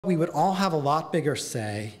We would all have a lot bigger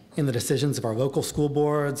say in the decisions of our local school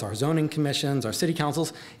boards, our zoning commissions, our city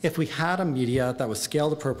councils, if we had a media that was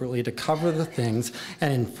scaled appropriately to cover the things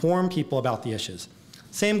and inform people about the issues.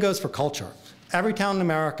 Same goes for culture. Every town in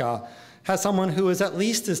America has someone who is at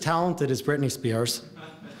least as talented as Britney Spears,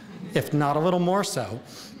 if not a little more so.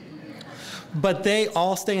 But they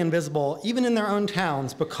all stay invisible, even in their own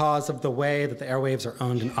towns, because of the way that the airwaves are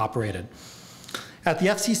owned and operated. At the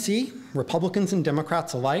FCC, Republicans and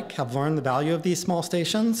Democrats alike have learned the value of these small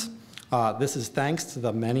stations. This is thanks to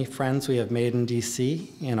the many friends we have made in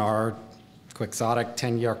DC in our quixotic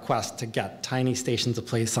 10-year quest to get tiny stations a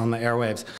place on the airwaves.